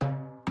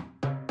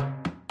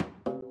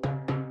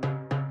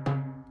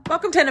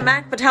Welcome to the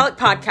Manic Metallic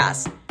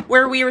Podcast,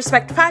 where we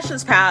respect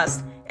fashion's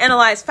past,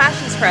 analyze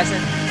fashion's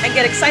present, and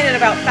get excited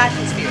about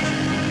fashion's future.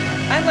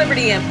 I'm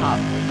Liberty Imhoff,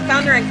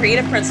 founder and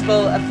creative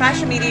principal of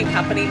fashion media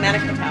company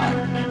Manic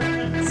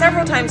Metallic.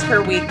 Several times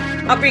per week,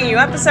 I'll bring you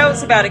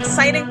episodes about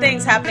exciting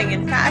things happening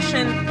in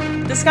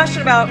fashion,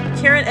 discussion about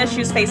current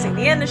issues facing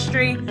the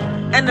industry,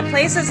 and the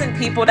places and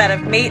people that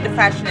have made the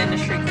fashion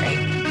industry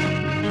great.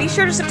 Be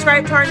sure to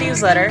subscribe to our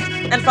newsletter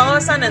and follow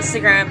us on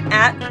Instagram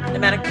at the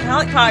Manic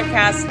Metallic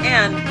Podcast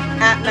and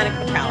at Manic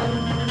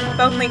Metallic,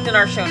 both linked in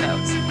our show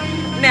notes.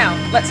 Now,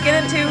 let's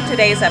get into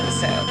today's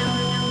episode.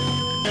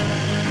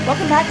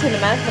 Welcome back to the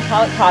Manic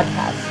Metallic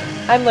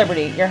Podcast. I'm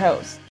Liberty, your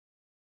host.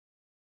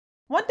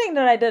 One thing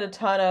that I did a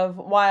ton of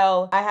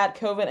while I had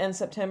COVID in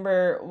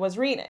September was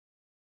reading.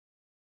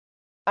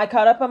 I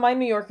caught up on my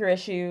New Yorker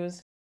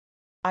issues.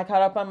 I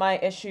caught up on my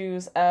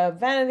issues of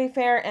Vanity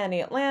Fair and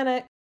The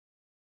Atlantic.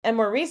 And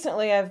more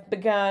recently, I've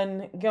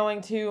begun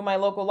going to my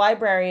local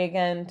library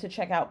again to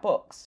check out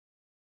books.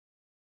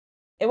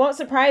 It won't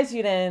surprise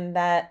you then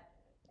that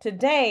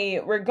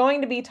today we're going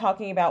to be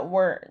talking about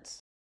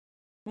words.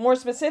 More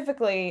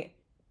specifically,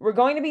 we're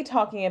going to be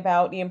talking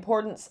about the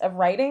importance of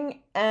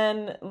writing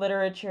and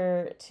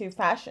literature to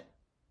fashion.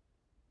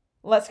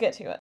 Let's get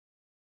to it.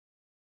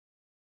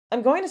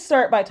 I'm going to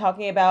start by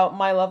talking about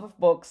my love of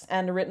books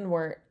and the written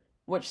word,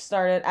 which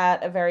started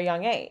at a very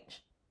young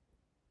age.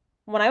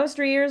 When I was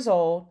 3 years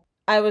old,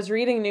 I was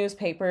reading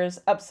newspapers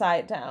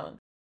upside down.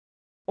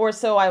 Or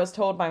so I was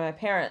told by my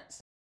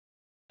parents.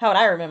 How would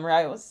I remember?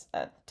 I was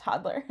a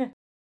toddler.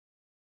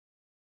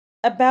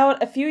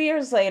 About a few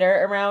years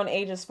later, around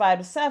ages 5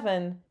 to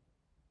 7,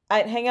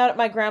 I'd hang out at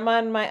my grandma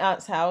and my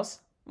aunt's house.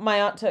 My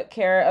aunt took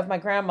care of my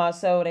grandma,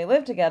 so they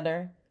lived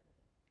together.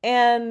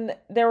 And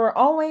there were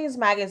always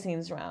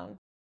magazines around.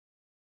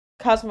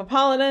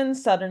 Cosmopolitan,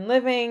 Southern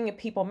Living,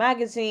 People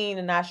Magazine,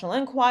 The National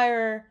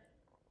Enquirer,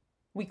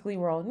 Weekly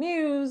World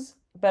News,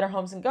 Better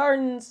Homes and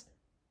Gardens.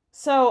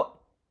 So,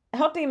 a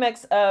healthy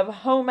mix of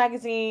home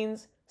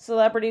magazines,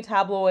 celebrity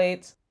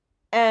tabloids,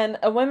 and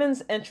a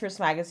women's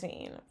interest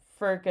magazine,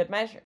 for good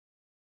measure.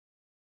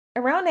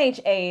 Around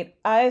age 8,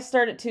 I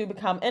started to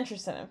become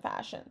interested in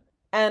fashion,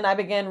 and I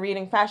began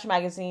reading fashion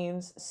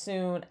magazines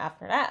soon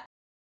after that.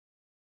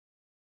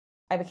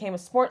 I became a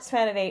sports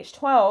fan at age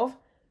 12.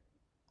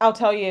 I'll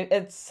tell you,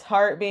 it's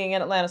hard being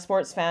an Atlanta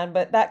sports fan,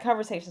 but that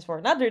conversation's for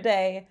another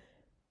day.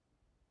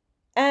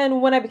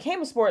 And when I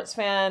became a sports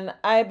fan,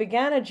 I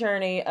began a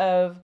journey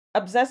of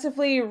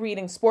obsessively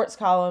reading sports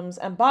columns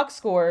and box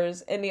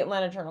scores in the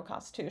Atlanta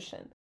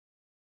Journal-Constitution.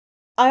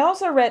 I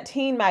also read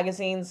teen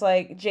magazines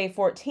like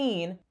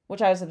J14,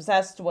 which I was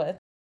obsessed with.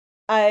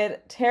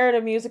 I'd tear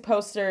the music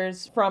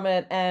posters from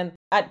it and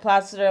I'd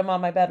plaster them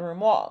on my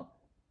bedroom wall.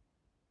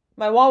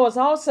 My wall was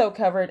also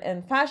covered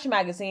in fashion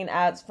magazine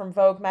ads from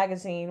Vogue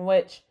magazine,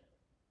 which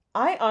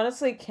I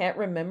honestly can't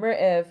remember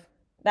if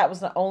that was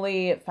the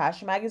only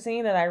fashion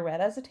magazine that I read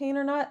as a teen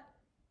or not.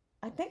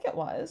 I think it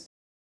was.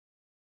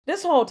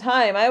 This whole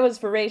time, I was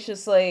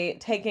voraciously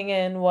taking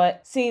in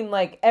what seemed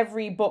like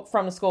every book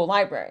from the school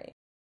library.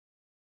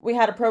 We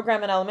had a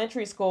program in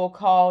elementary school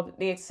called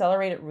the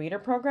Accelerated Reader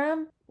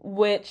Program,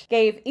 which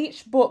gave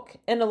each book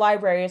in the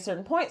library a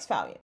certain points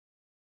value.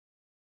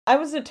 I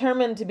was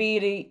determined to be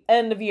the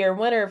end-of-year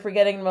winner for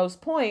getting the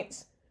most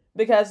points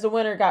because the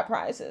winner got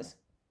prizes.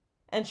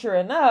 And sure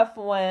enough,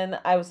 when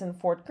I was in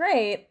 4th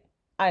grade,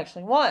 I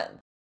actually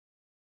won.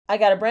 I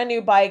got a brand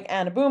new bike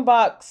and a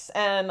boombox,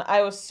 and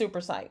I was super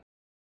psyched.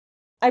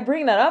 I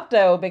bring that up,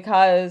 though,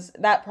 because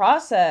that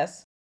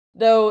process,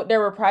 though there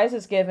were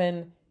prizes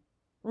given,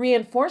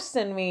 reinforced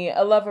in me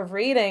a love of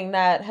reading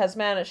that has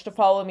managed to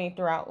follow me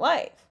throughout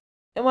life.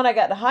 And when I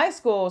got to high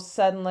school,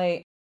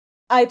 suddenly,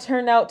 I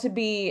turned out to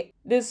be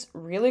this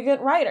really good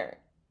writer.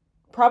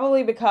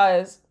 Probably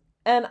because,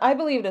 and I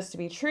believe this to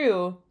be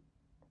true,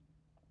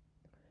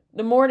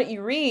 the more that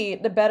you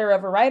read, the better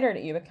of a writer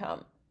that you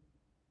become.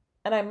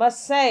 And I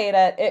must say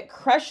that it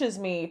crushes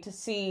me to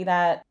see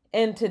that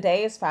in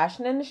today's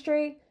fashion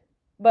industry,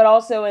 but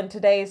also in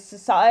today's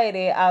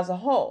society as a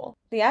whole,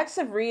 the acts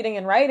of reading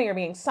and writing are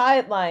being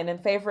sidelined in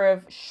favor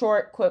of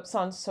short quips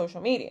on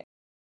social media.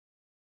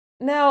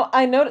 Now,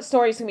 I know that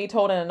stories can be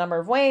told in a number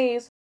of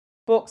ways,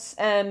 books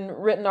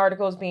and written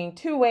articles being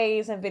 2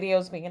 ways and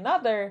videos being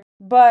another,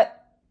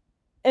 but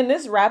in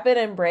this rapid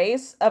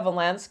embrace of a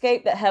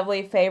landscape that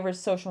heavily favors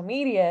social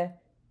media,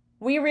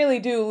 we really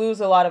do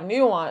lose a lot of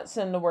nuance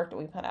in the work that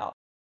we put out.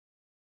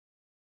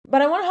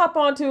 But I want to hop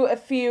on to a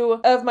few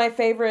of my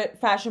favorite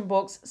fashion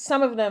books,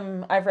 some of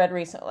them I've read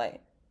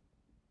recently.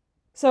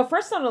 So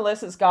first on the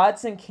list is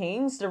Gods and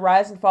Kings, The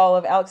Rise and Fall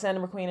of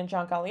Alexander McQueen and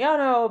John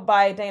Galliano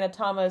by Dana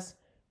Thomas.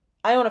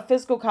 I own a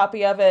physical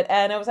copy of it,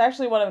 and it was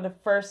actually one of the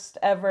first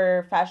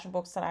ever fashion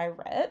books that I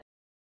read.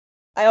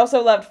 I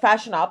also loved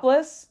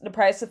Fashionopolis, The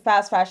Price of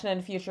Fast Fashion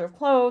and the Future of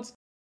Clothes,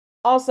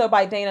 also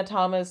by Dana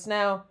Thomas.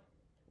 Now,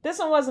 this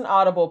one was an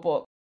Audible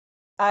book.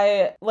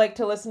 I like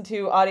to listen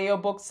to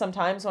audiobooks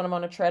sometimes when I'm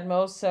on a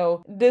treadmill,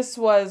 so this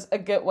was a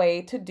good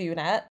way to do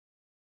that.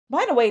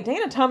 By the way,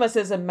 Dana Thomas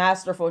is a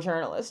masterful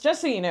journalist, just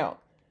so you know.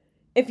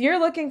 If you're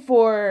looking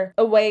for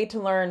a way to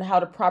learn how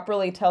to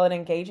properly tell an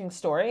engaging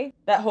story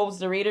that holds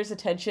the reader's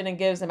attention and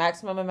gives a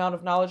maximum amount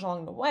of knowledge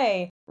along the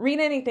way, read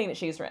anything that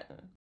she's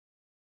written.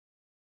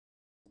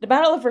 The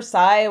Battle of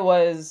Versailles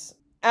was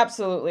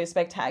absolutely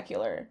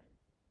spectacular.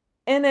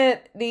 In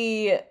it,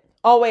 the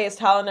always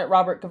talented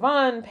Robert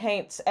Gavin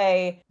paints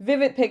a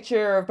vivid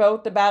picture of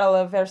both the Battle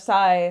of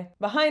Versailles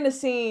behind the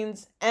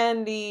scenes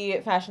and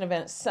the fashion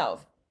event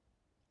itself.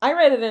 I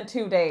read it in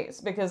 2 days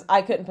because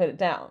I couldn't put it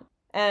down.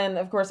 And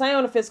of course, I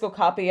own a physical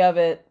copy of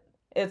it.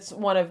 It's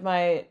one of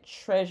my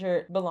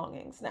treasured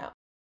belongings now.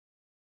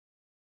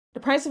 The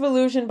Price of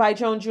Illusion by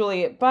Joan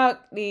Juliet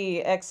Buck,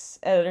 the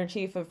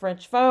ex-editor-in-chief of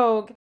French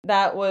Vogue.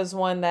 That was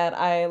one that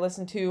I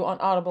listened to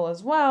on Audible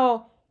as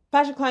well.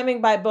 Fashion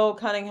Climbing by Bo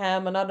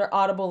Cunningham, another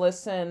Audible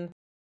listen.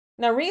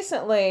 Now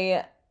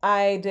recently,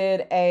 I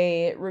did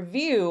a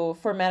review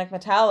for Manic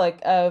Metallic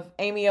of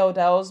Amy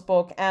Odell's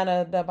book,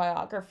 Anna the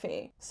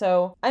Biography.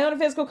 So I own a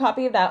physical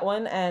copy of that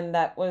one, and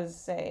that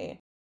was a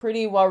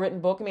pretty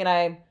well-written book. I mean,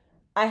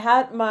 I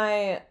had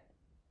my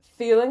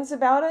feelings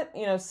about it.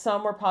 You know,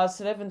 some were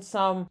positive and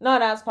some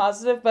not as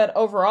positive, but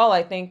overall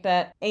I think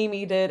that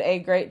Amy did a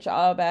great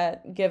job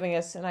at giving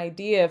us an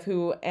idea of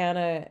who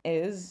Anna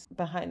is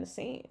behind the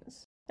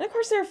scenes. And of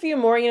course there are a few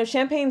more,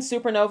 Champagne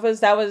Supernovas,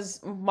 that was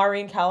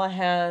Maureen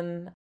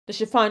Callahan. The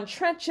Chiffon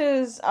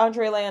Trenches,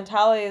 Andre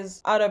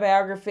Leontali's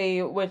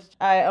autobiography, which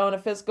I own a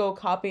physical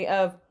copy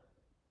of.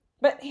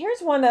 But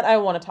here's one that I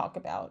want to talk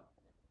about.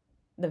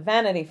 The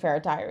Vanity Fair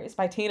Diaries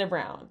by Tina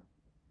Brown.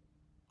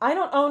 I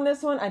don't own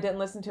this one. I didn't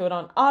listen to it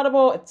on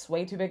Audible. It's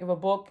way too big of a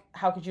book.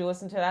 How could you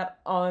listen to that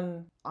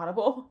on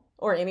Audible?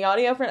 Or any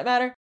audio for that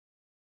matter?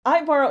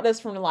 I borrowed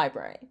this from the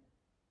library.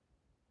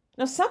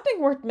 Now, something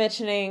worth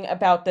mentioning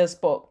about this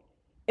book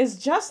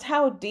is just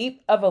how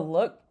deep of a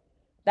look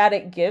that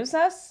it gives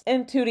us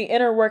into the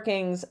inner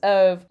workings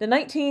of the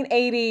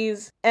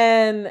 1980s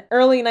and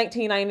early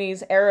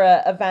 1990s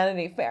era of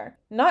Vanity Fair,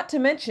 not to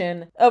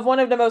mention of one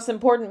of the most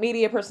important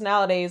media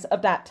personalities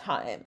of that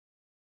time.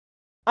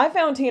 I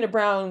found Tina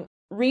Brown,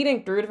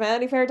 reading through the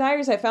Vanity Fair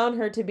Diaries, I found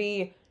her to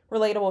be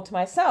relatable to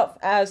myself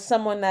as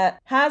someone that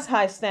has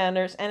high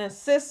standards and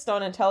insists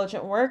on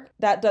intelligent work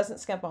that doesn't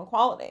skimp on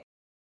quality.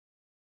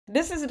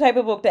 This is the type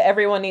of book that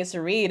everyone needs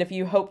to read if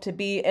you hope to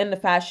be in the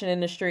fashion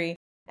industry,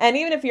 and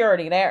even if you're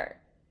already there.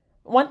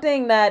 One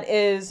thing that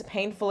is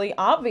painfully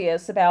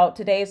obvious about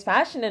today's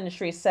fashion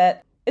industry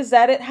set is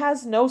that it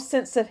has no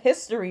sense of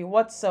history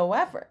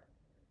whatsoever.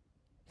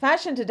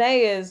 Fashion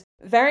today is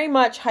very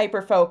much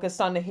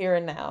hyper-focused on the here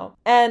and now,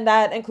 and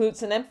that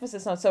includes an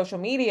emphasis on social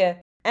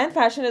media, and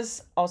fashion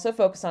is also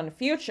focused on the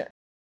future.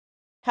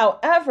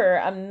 However,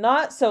 I'm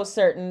not so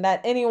certain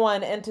that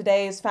anyone in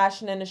today's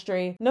fashion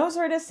industry knows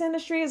where this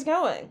industry is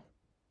going.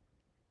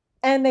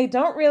 And they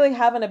don't really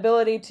have an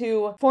ability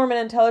to form an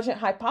intelligent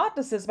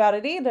hypothesis about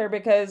it either,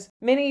 because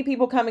many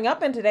people coming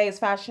up in today's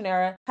fashion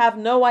era have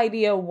no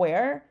idea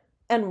where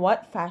and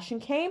what fashion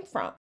came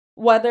from.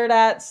 Whether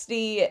that's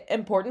the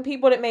important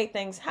people that make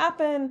things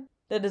happen,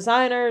 the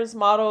designers,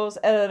 models,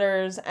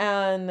 editors,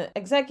 and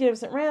executives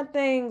that ran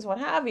things, what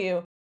have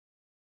you.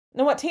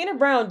 Now, what Tina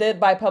Brown did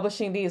by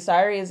publishing these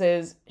diaries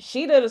is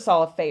she did us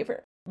all a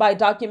favor by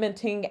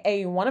documenting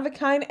a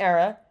one-of-a-kind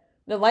era,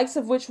 the likes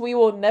of which we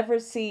will never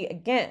see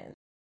again.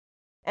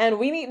 And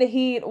we need to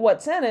heed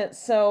what's in it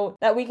so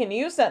that we can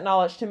use that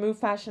knowledge to move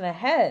fashion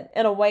ahead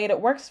in a way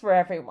that works for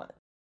everyone.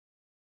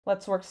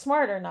 Let's work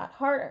smarter, not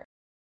harder.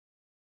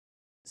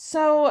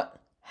 So,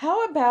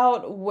 how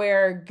about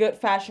where good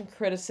fashion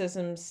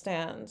criticism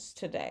stands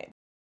today?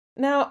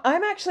 Now,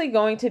 I'm actually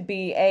going to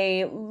be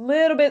a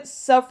little bit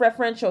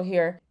self-referential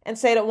here and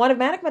say that one of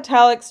Manic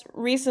Metallic's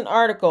recent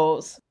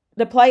articles,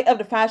 The Plight of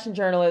the Fashion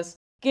Journalist,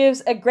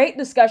 gives a great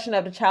discussion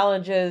of the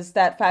challenges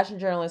that fashion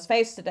journalists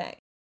face today.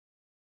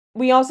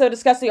 We also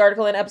discussed the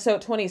article in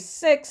episode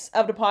 26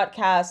 of the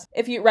podcast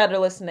if you'd rather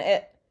listen to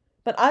it.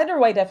 But either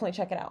way, definitely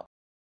check it out.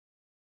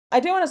 I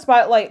do want to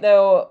spotlight,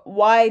 though,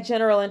 why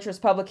general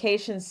interest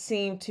publications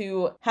seem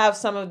to have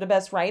some of the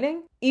best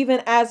writing,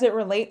 even as it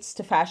relates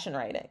to fashion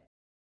writing.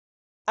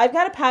 I've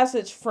got a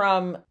passage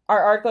from our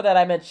article that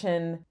I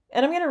mentioned,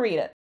 and I'm going to read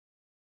it.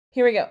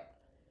 Here we go.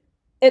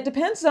 It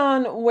depends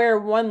on where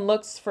one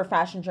looks for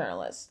fashion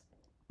journalists.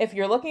 If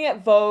you're looking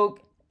at Vogue,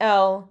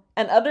 Elle,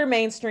 and other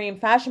mainstream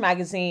fashion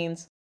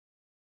magazines,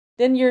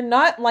 then you're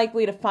not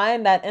likely to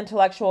find that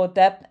intellectual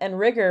depth and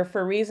rigor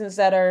for reasons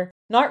that are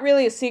not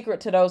really a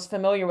secret to those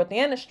familiar with the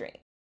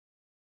industry.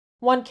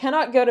 One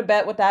cannot go to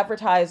bed with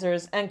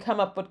advertisers and come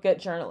up with good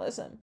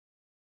journalism.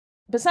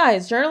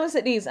 Besides, journalists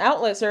at these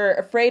outlets are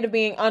afraid of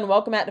being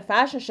unwelcome at the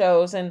fashion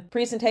shows and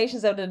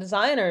presentations of the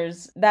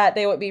designers that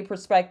they would be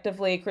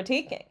prospectively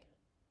critiquing.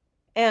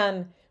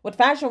 And with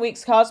Fashion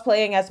Weeks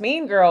cosplaying as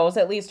Mean Girls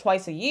at least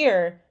twice a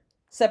year,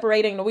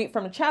 separating the wheat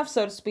from the chaff,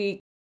 so to speak,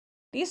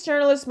 these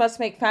journalists must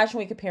make Fashion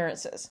Week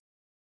appearances.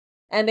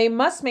 And they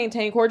must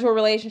maintain cordial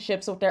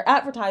relationships with their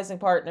advertising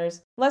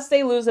partners, lest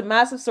they lose a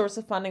massive source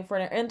of funding for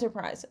their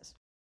enterprises.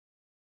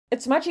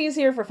 It's much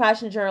easier for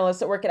fashion journalists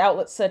that work at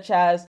outlets such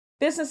as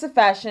Business of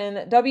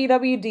Fashion,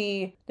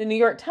 WWD, the New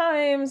York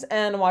Times,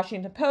 and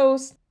Washington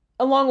Post,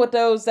 along with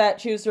those that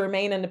choose to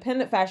remain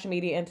independent fashion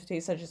media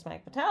entities such as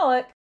Manic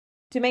Metallic,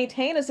 to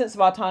maintain a sense of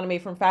autonomy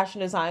from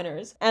fashion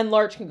designers and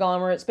large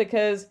conglomerates,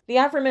 because the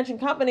aforementioned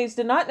companies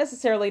did not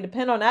necessarily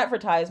depend on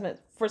advertisement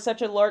for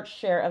such a large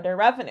share of their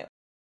revenue.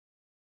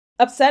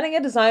 Upsetting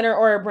a designer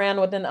or a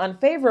brand with an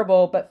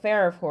unfavorable, but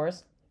fair of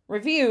course,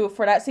 review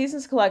for that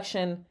season's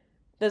collection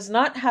does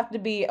not have to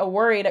be a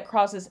worry that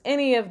crosses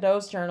any of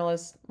those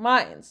journalists'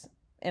 minds,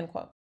 end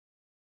quote.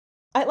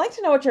 I'd like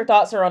to know what your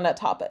thoughts are on that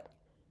topic.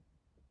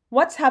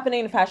 What's happening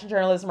in fashion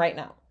journalism right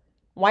now?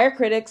 Why are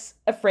critics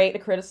afraid to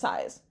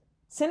criticize?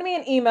 Send me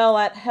an email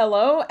at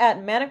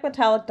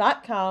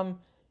hello@manicmetallic.com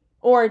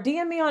or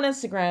DM me on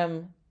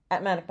Instagram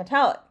at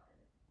manicmetallic.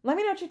 Let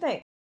me know what you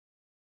think.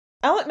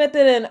 I'll admit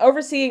that in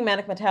overseeing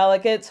Manic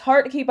Metallic, it's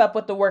hard to keep up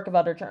with the work of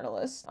other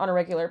journalists on a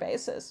regular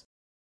basis.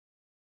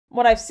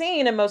 What I've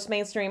seen in most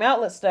mainstream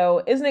outlets,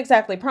 though, isn't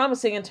exactly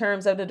promising in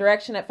terms of the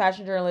direction that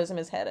fashion journalism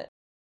is headed.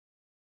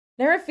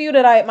 There are a few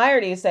that I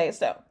admire these days,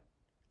 though.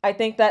 I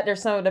think that they're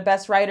some of the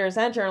best writers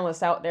and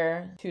journalists out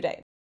there to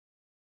date.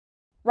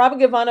 Robin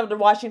Givhan of the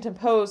Washington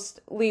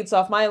Post leads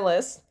off my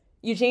list.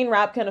 Eugene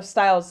Rapkin of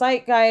Style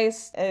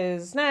Zeitgeist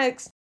is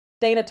next.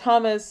 Dana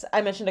Thomas,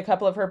 I mentioned a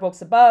couple of her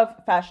books above,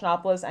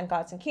 Fashionopolis and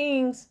Gods and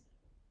Kings.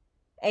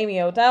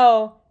 Amy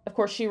Odell, of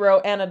course, she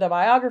wrote Anna the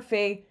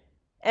Biography,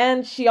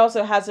 and she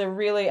also has a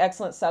really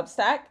excellent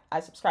Substack. I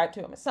subscribe to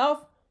it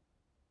myself.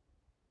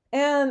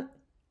 And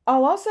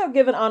I'll also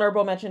give an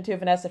honorable mention to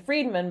Vanessa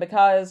Friedman,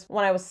 because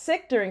when I was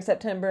sick during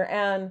September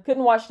and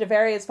couldn't watch the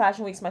various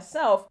fashion weeks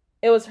myself,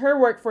 it was her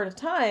work for the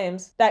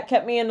Times that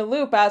kept me in the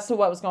loop as to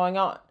what was going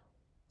on.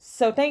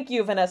 So thank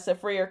you, Vanessa,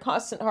 for your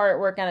constant hard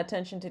work and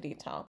attention to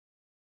detail.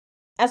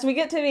 As we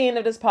get to the end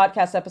of this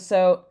podcast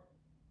episode,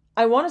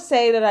 I want to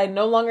say that I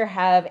no longer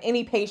have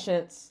any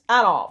patience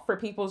at all for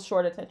people's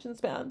short attention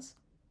spans.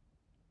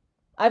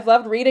 I've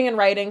loved reading and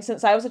writing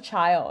since I was a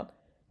child,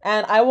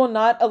 and I will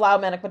not allow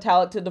Manic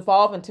Metallic to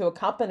devolve into a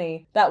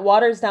company that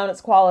waters down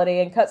its quality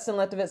and cuts the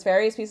length of its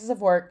various pieces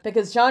of work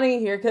because Johnny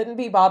here couldn't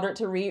be bothered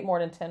to read more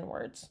than 10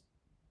 words.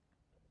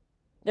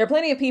 There are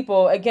plenty of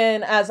people,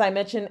 again, as I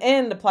mentioned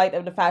in The Plight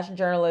of the Fashion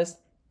Journalist,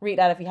 read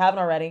that if you haven't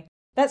already,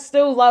 that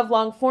still love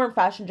long-form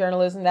fashion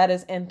journalism that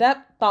is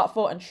in-depth,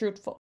 thoughtful, and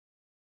truthful.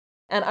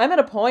 And I'm at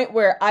a point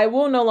where I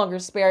will no longer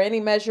spare any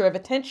measure of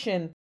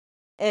attention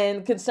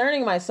in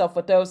concerning myself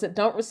with those that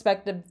don't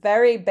respect the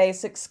very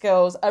basic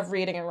skills of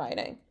reading and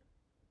writing.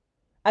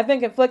 I've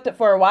been conflicted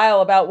for a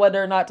while about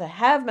whether or not to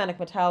have Manic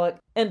Metallic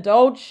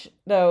indulge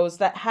those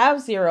that have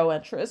zero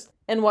interest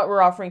in what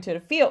we're offering to the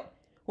field,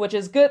 which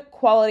is good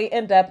quality,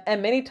 in-depth,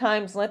 and many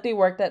times lengthy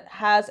work that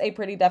has a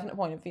pretty definite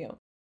point of view.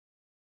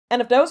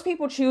 And if those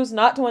people choose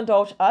not to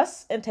indulge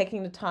us in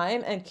taking the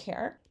time and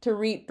care to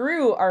read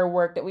through our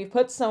work that we've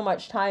put so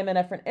much time and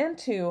effort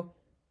into,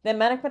 then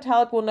Manic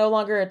Metallic will no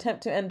longer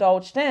attempt to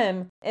indulge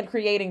them in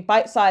creating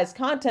bite-sized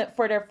content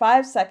for their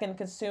 5-second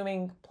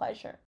consuming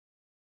pleasure.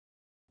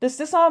 Does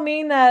this all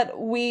mean that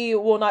we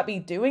will not be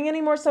doing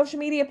any more social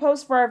media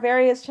posts for our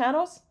various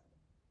channels?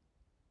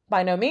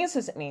 By no means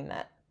does it mean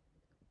that.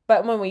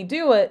 But when we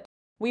do it,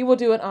 we will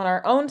do it on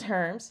our own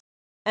terms,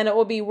 and it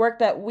will be work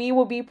that we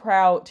will be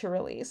proud to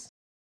release.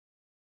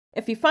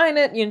 If you find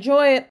it, you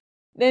enjoy it,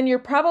 then you're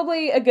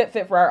probably a good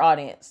fit for our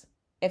audience.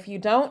 If you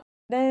don't,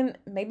 then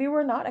maybe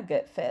we're not a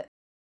good fit.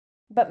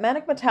 But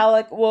Manic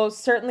Metallic will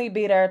certainly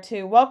be there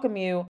to welcome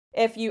you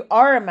if you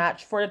are a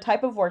match for the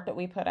type of work that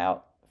we put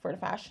out for the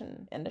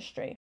fashion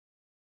industry.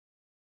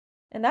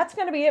 And that's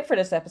going to be it for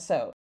this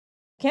episode.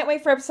 Can't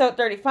wait for episode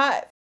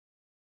 35.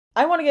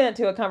 I want to get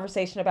into a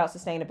conversation about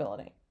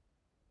sustainability.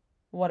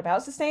 What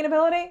about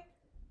sustainability?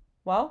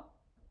 Well,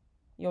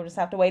 you'll just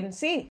have to wait and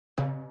see.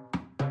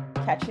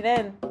 Catch you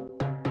then.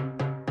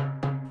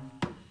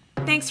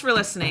 Thanks for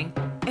listening.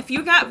 If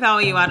you got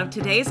value out of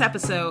today's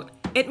episode,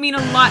 it'd mean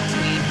a lot to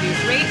me if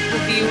you'd rate,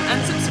 review,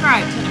 and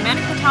subscribe to the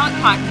Manic Metallic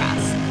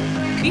podcast.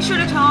 Be sure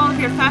to tell all of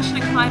your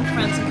fashion-inclined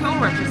friends and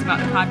coworkers about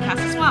the podcast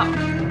as well.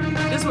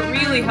 This would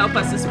really help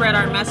us to spread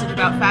our message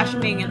about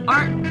fashion being an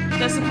art,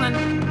 discipline,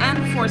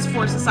 and force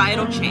for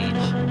societal change.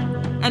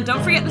 And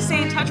don't forget to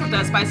stay in touch with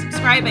us by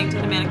subscribing to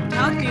the Manic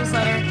Metallic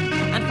newsletter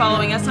and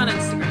following us on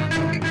Instagram.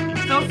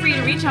 Feel free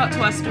to reach out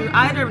to us through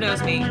either of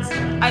those means.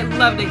 I'd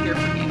love to hear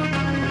from you.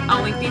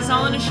 I'll link these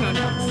all in the show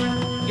notes.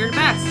 You're the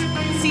best.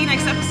 See you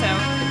next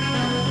episode.